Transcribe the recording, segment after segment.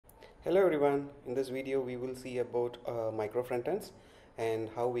Hello everyone, in this video we will see about microfrontends and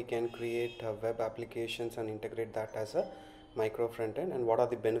how we can create web applications and integrate that as a microfrontend, and what are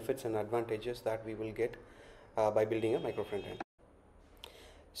the benefits and advantages that we will get by building a microfrontend.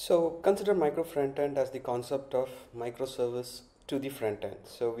 So consider microfrontend as the concept of microservice to the front end.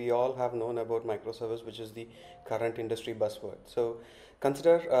 So we all have known about microservice, which is the current industry buzzword. So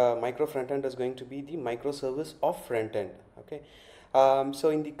consider microfrontend is going to be the microservice of front end. Okay.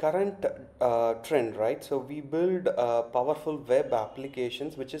 So in the current trend, right, so we build powerful web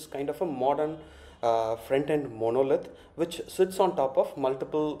applications, which is kind of a modern front-end monolith which sits on top of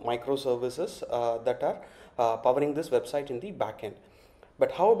multiple microservices that are powering this website in the backend.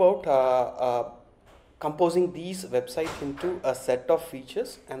 But how about composing these websites into a set of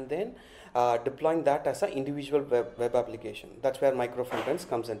features and then deploying that as an individual web application? That's where microfrontends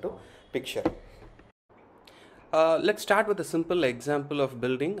comes into picture. Let's start with a simple example of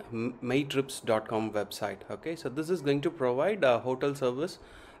building mytrips.com website. Okay, so this is going to provide a hotel service,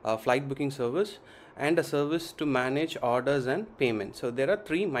 a flight booking service, and a service to manage orders and payments. So there are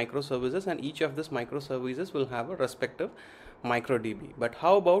three microservices, and each of these microservices will have a respective microDB. But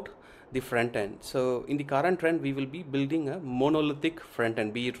how about the front end? So in the current trend, we will be building a monolithic front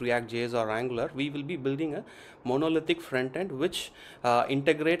end, be it ReactJs or Angular. We will be building a monolithic front end which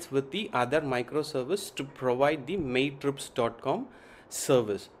integrates with the other microservice to provide the mytrips.com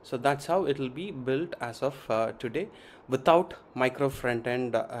service. So that's how it will be built as of today without micro front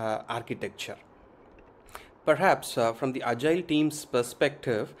end architecture. Perhaps from the agile team's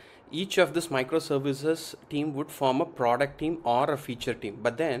perspective, each of this microservices team would form a product team or a feature team,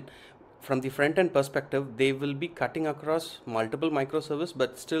 but then from the front end perspective, they will be cutting across multiple microservices,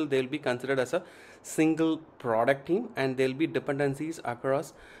 but still they'll be considered as a single product team, and there'll be dependencies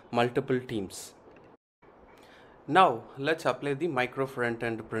across multiple teams. Now let's apply the micro front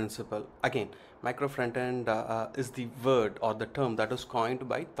end principle. Again, micro front end is the word or the term that was coined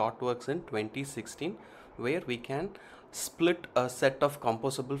by ThoughtWorks in 2016, where we can split a set of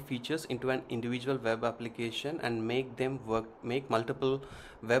composable features into an individual web application and make multiple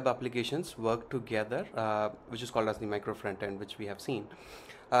web applications work together, which is called as the micro front end, which we have seen.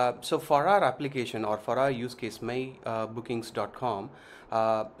 So for our application or for our use case, mybookings.com,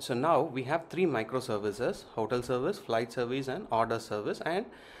 so now we have three microservices: hotel service, flight service, and order service. And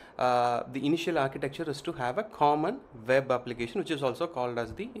the initial architecture is to have a common web application, which is also called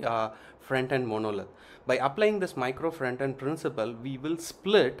as the front-end monolith. By applying this micro front-end principle, we will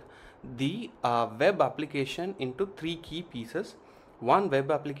split the web application into three key pieces. One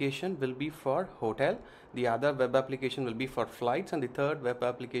web application will be for hotel, the other web application will be for flights, and the third web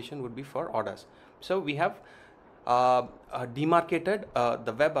application would be for orders. So we have demarcated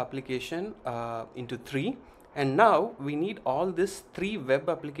the web application into three, and now we need all these three web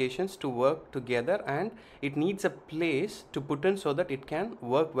applications to work together, and it needs a place to put in so that it can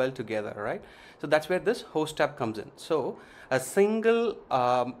work well together, right? So that's where this host tab comes in. So a single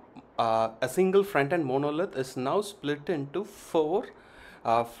front-end monolith is now split into four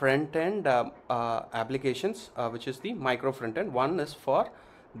front-end applications, which is the micro front-end. One is for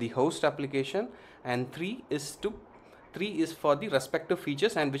the host application, and three is for the respective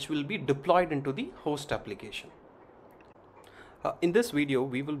features, and which will be deployed into the host application. In this video,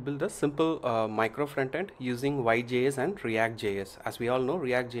 we will build a simple micro front-end using ViteJs and ReactJs. As we all know,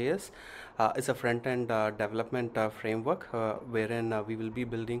 ReactJs is a front-end development framework wherein we will be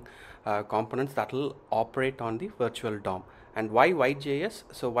building components that will operate on the virtual DOM. And why ViteJs?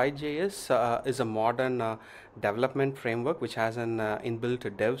 So ViteJs is a modern development framework which has an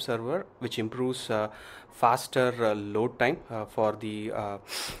inbuilt dev server, which improves faster load time for the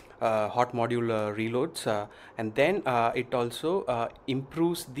hot module reloads, and then it also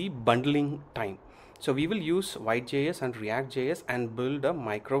improves the bundling time. So we will use ViteJs and ReactJs and build a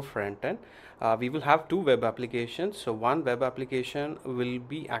micro front-end. We will have two web applications. So one web application will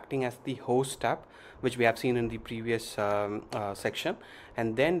be acting as the host app, which we have seen in the previous section,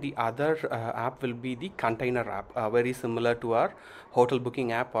 and then the other app will be the container app, very similar to our hotel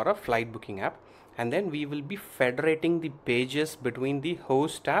booking app or a flight booking app. And then we will be federating the pages between the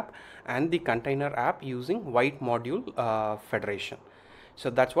host app and the container app using Vite Module federation. So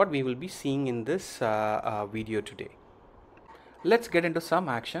that's what we will be seeing in this video today. Let's get into some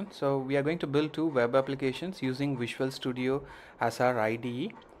action. So we are going to build two web applications using Visual Studio as our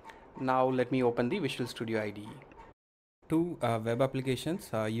IDE. Now let me open the Visual Studio IDE. Two web applications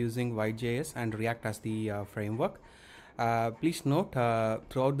using ViteJs and React as the framework. Please note,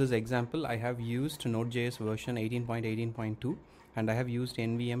 throughout this example, I have used Node.js version 18.18.2 and I have used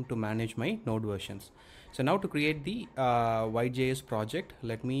NVM to manage my node versions. So now to create the ViteJs project,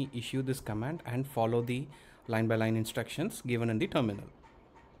 let me issue this command and follow the line by line instructions given in the terminal.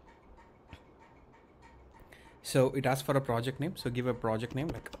 So it asks for a project name, so give a project name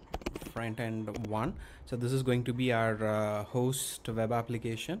like frontend1. So this is going to be our host web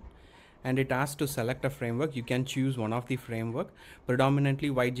application, and it asks to select a framework. You can choose one of the framework. Predominantly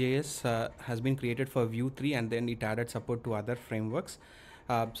ViteJs has been created for Vue 3, and then it added support to other frameworks.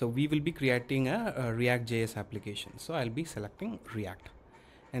 So we will be creating a ReactJS application, so I'll be selecting React,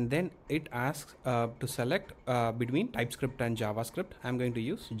 and then it asks to select between TypeScript and JavaScript. I'm going to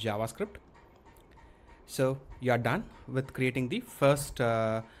use JavaScript. So you are done with creating the first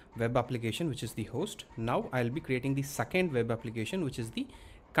web application, which is the host. Now I'll be creating the second web application, which is the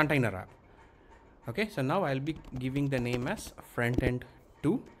container app. Okay, so now I'll be giving the name as frontend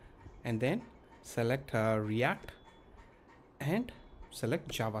 2, and then select React and select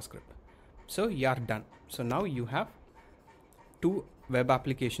JavaScript. So you are done. So now you have two web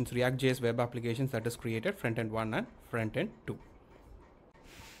applications, ReactJS web applications, that is created, frontend 1 and frontend 2.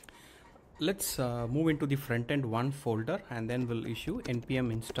 Let's move into the frontend 1 folder, and then we'll issue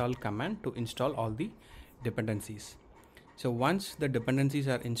npm install command to install all the dependencies. So once the dependencies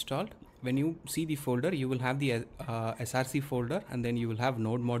are installed, when you see the folder, you will have the src folder, and then you will have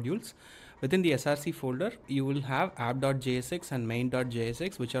node modules. Within the src folder, you will have app.jsx and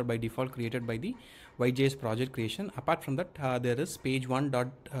main.jsx, which are by default created by the ViteJS project creation. Apart from that, there is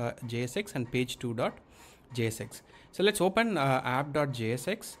page1.jsx and page2.jsx. So let's open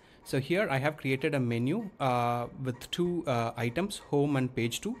app.jsx. So here I have created a menu with two items, home and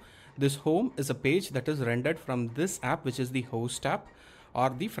page 2. This home is a page that is rendered from this app, which is the host app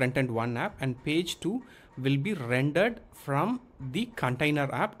or the frontend 1 app, and page 2 will be rendered from the container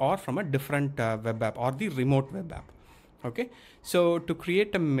app or from a different web app or the remote web app. Okay, so to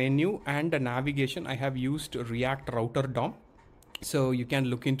create a menu and a navigation, I have used React Router DOM. So you can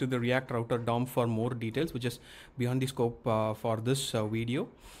look into the React Router DOM for more details, which is beyond the scope for this video.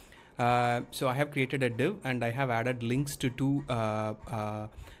 So I have created a div, and I have added links to two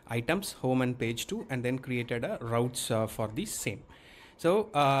items, home and page 2, and then created a routes for the same. So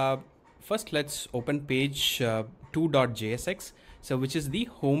first let's open page 2.jsx, so which is the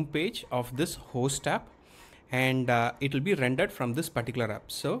home page of this host app, and it will be rendered from this particular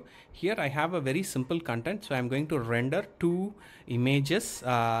app. So here I have a very simple content, so I'm going to render two images.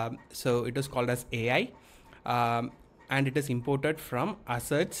 So it is called as AI, and it is imported from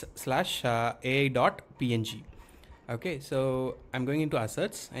assets/ai.png. Okay, so I'm going into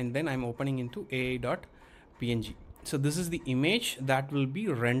assets, and then I'm opening into ai.png. So this is the image that will be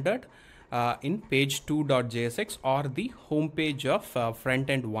rendered in page 2.jsx or the home page of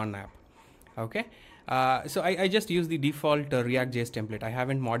frontend 1 app. Okay, so I just use the default ReactJS template. I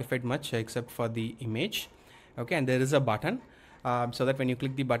haven't modified much except for the image. Okay, and there is a button so that when you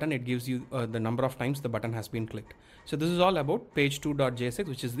click the button, it gives you the number of times the button has been clicked. So this is all about page 2.jsx,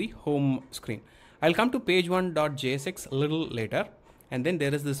 which is the home screen. I'll come to page 1.jsx a little later, and then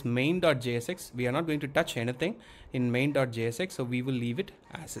there is this main.jsx. We are not going to touch anything in main.jsx, so we will leave it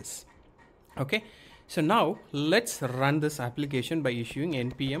as is. Okay, so now let's run this application by issuing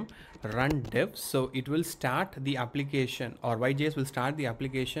npm run dev. So it will start the application, or ViteJS will start the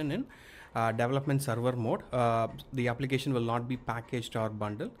application in development server mode. The application will not be packaged or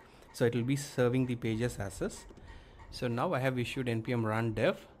bundled, so it will be serving the pages as is. So now I have issued npm run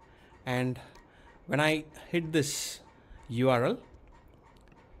dev, and when I hit this URL,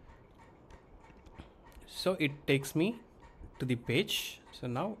 so it takes me to the page. So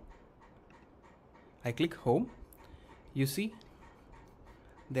now I click home. You see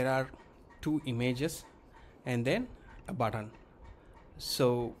there are two images and then a button.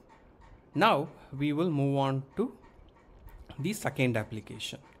 So now we will move on to the second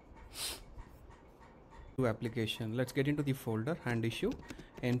application. Let's get into the folder and issue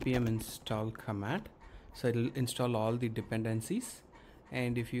npm install command. So it will install all the dependencies,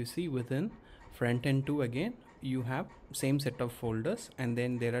 and if you see within frontend 2, again you have same set of folders, and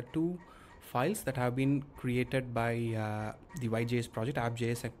then there are two files that have been created by the ViteJS project,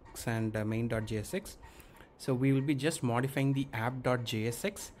 app.jsx and main.jsx. So we will be just modifying the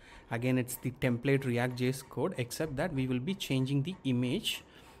app.jsx. Again, it's the template ReactJS code, except that we will be changing the image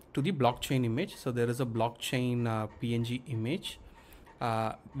to the blockchain image. So there is a blockchain PNG image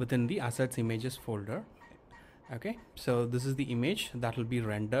within the assets images folder. Okay, so this is the image that will be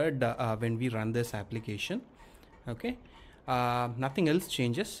rendered when we run this application. Okay, nothing else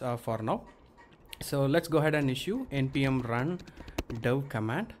changes for now. So let's go ahead and issue npm run dev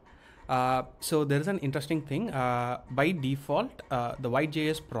command. So there is an interesting thing. By default, the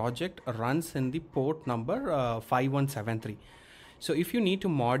ViteJS project runs in the port number 5173. So if you need to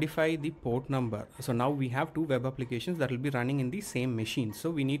modify the port number, so now we have two web applications that will be running in the same machine. So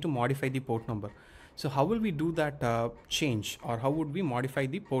we need to modify the port number. So how will we do that change, or how would we modify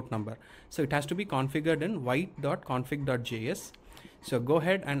the port number? So it has to be configured in vite.config.js. So go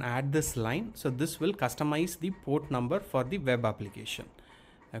ahead and add this line. So this will customize the port number for the web application.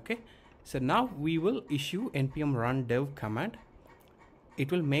 Okay. So now we will issue npm run dev command.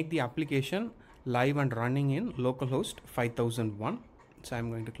 It will make the application live and running in localhost 5001. So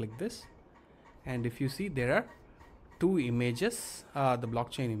I'm going to click this, and if you see, there are two images, the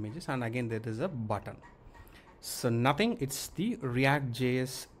blockchain images, and again there is a button. So nothing, it's the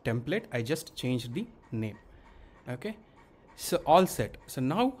ReactJS template. I just changed the name. Okay, so all set. So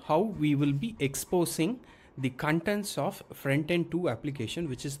now how we will be exposing the contents of frontend 2 application,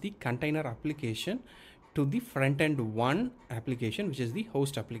 which is the container application, to the frontend 1 application, which is the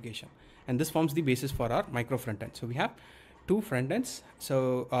host application. And this forms the basis for our microfrontend. So we have two frontends.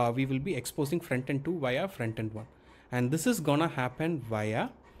 So we will be exposing frontend 2 via frontend 1. And this is gonna happen via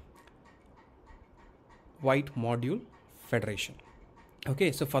Vite Module federation.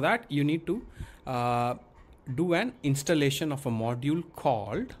 Okay, so for that you need to do an installation of a module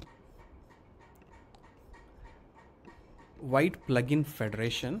called Vite plugin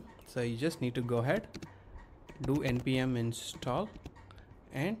federation. So you just need to go ahead, do npm install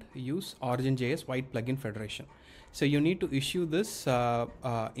and use origin.js Vite plugin federation. So you need to issue this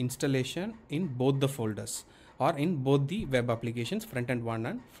installation in both the folders, or in both the web applications, frontend 1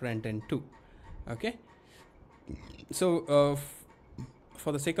 and frontend 2. Okay, so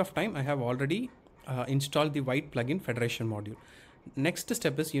for the sake of time, I have already installed the Vite plugin federation module. Next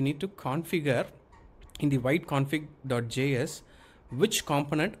step is you need to configure in the Vite config.js which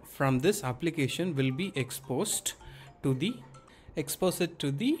component from this application will be exposed to the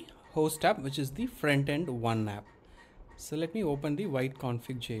host app, which is the frontend 1 app. So let me open the Vite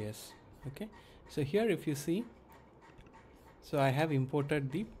config.js. Okay, so here if you see, so I have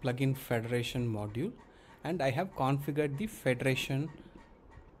imported the plugin federation module, and I have configured the federation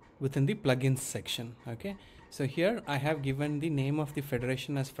within the plugins section. Okay, so here I have given the name of the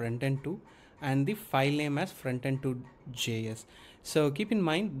federation as frontend 2 and the file name as frontend2.js. So keep in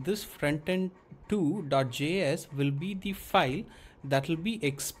mind, this frontend2.js will be the file that will be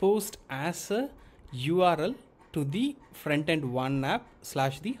exposed as a URL to the frontend 1 app /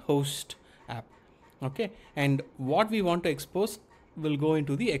 the host app. Okay, and what we want to expose will go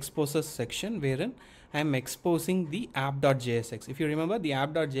into the exposers section, wherein I am exposing the app.jsx. If you remember, the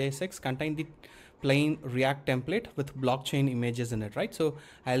app.jsx contained the plain React template with blockchain images in it, right? So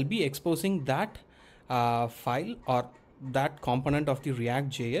I'll be exposing that file or that component of the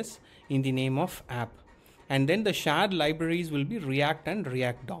React.js in the name of app, and then the shared libraries will be React and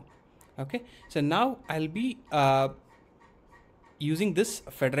React DOM. Okay, so now I'll be using this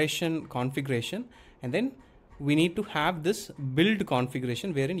federation configuration, and then we need to have this build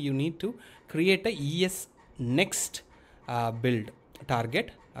configuration, wherein you need to create a ES next build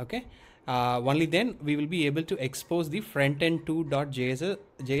target. Okay, only then we will be able to expose the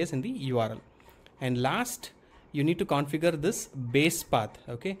frontend2.js in the URL. And last, you need to configure this base path.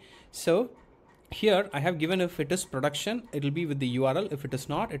 Okay, so here I have given, if it is production, it will be with the URL. If it is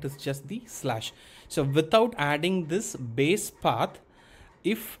not, it is just the /. So without adding this base path,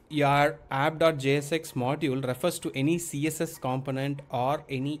 if your app.jsx module refers to any CSS component or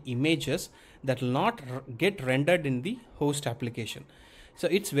any images, that will not get rendered in the host application. So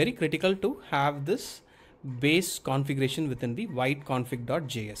it's very critical to have this base configuration within the Vite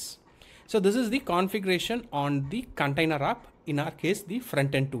config.js. So this is the configuration on the container app, in our case the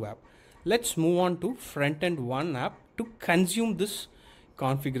frontend 2 app. Let's move on to frontend 1 app to consume this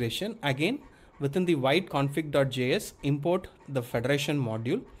configuration. Again, within the Vite config.js, import the federation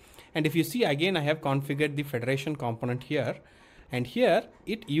module. And if you see, again, I have configured the federation component here, and here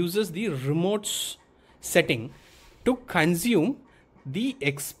it uses the remotes setting to consume the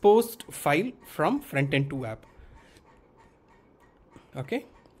exposed file from frontend 2 app. Okay,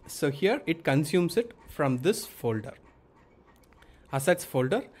 so here it consumes it from this folder, assets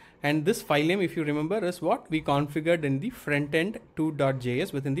folder, and this file name, if you remember, is what we configured in the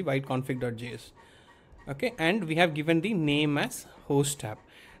frontend2.js within the Vite config.js. Okay, and we have given the name as host app.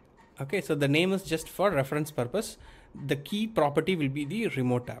 Okay, so the name is just for reference purpose. The key property will be the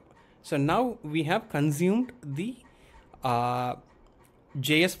remote app. So now we have consumed the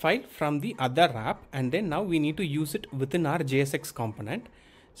JS file from the other app, and then now we need to use it within our JSX component.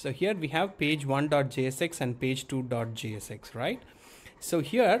 So here we have page1.jsx and page2.jsx, right? So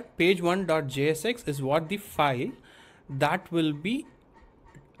here page1.jsx is what the file that will be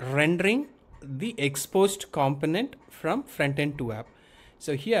rendering the exposed component from front-end to app.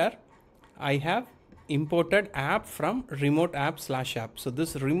 So here I have imported app from remote app / app. So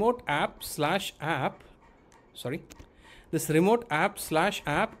this remote app / app, this remote app /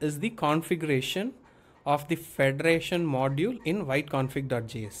 app is the configuration of the federation module in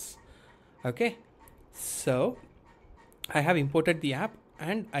viteconfig.js. Okay, so I have imported the app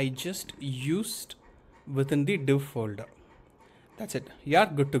and I just used within the div folder. That's it. You are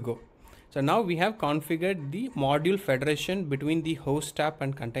good to go. So now we have configured the module federation between the host app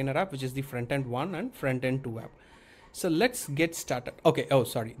and container app, which is the front-end 1 and front-end 2 app. So let's get started. Okay. Oh,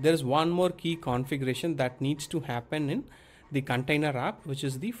 sorry. There is one more key configuration that needs to happen in the container app, which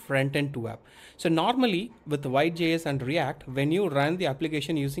is the front-end 2 app. So normally with ViteJs and React, when you run the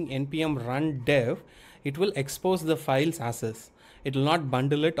application using npm run dev, it will expose the files as is. It will not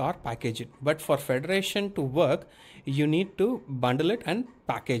bundle it or package it. But for federation to work, you need to bundle it and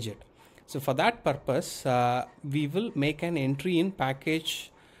package it. So for that purpose, we will make an entry in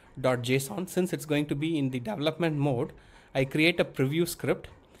package.json. Since it's going to be in the development mode, I create a preview script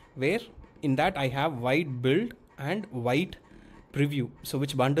where in that I have Vite build and Vite preview. So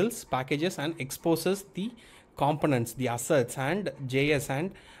which bundles, packages and exposes the components, the assets and JS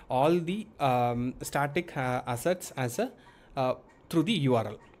and all the static assets as a through the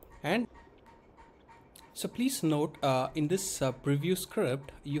URL. And so please note in this preview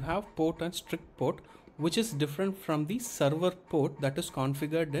script, you have port and strict port, which is different from the server port that is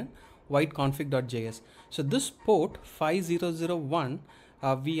configured in viteconfig.js. So this port 5001,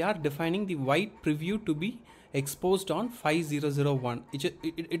 we are defining the Vite preview to be exposed on 5001.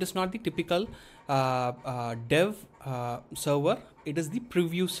 It is not the typical dev server, it is the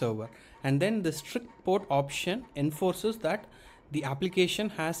preview server. And then the strict port option enforces that the application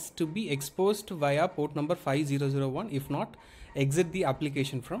has to be exposed via port number 5001. If not, exit the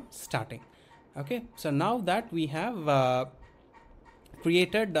application from starting. Okay, so now that we have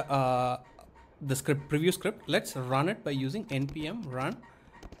created the script, preview script, let's run it by using npm run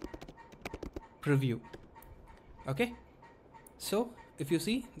preview. Okay, so if you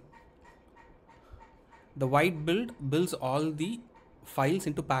see, the Vite build builds all the files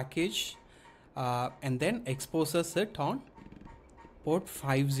into package and then exposes it on port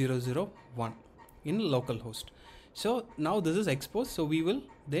 5001 in localhost. So now this is exposed, so we will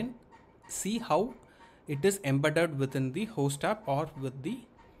then see how it is embedded within the host app or with the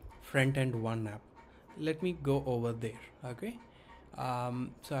front-end 1 app. Let me go over there. Okay,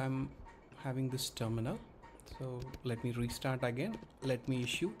 so I'm having this terminal, so let me restart again. Let me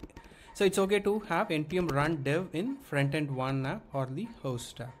issue. So it's okay to have npm run dev in front-end 1 app or the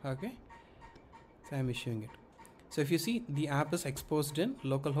host app. Okay, so I'm issuing it. So if you see, the app is exposed in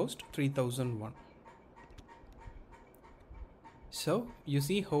localhost 3001. So you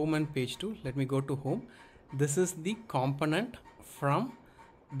see home and page 2. Let me go to home. This is the component from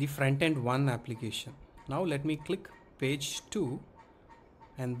the front-end 1 application. Now let me click page 2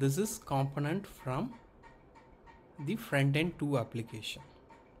 and this is component from the front-end 2 application.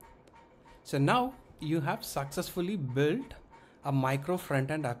 So now you have successfully built a micro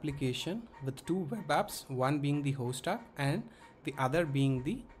front-end application with 2 web apps, one being the host app and the other being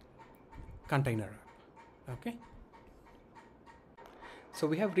the container app. Okay, so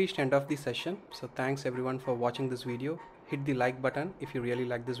we have reached end of the session. So thanks everyone for watching this video. Hit the like button if you really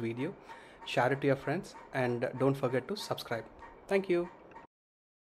like this video, share it to your friends, and don't forget to subscribe. Thank you.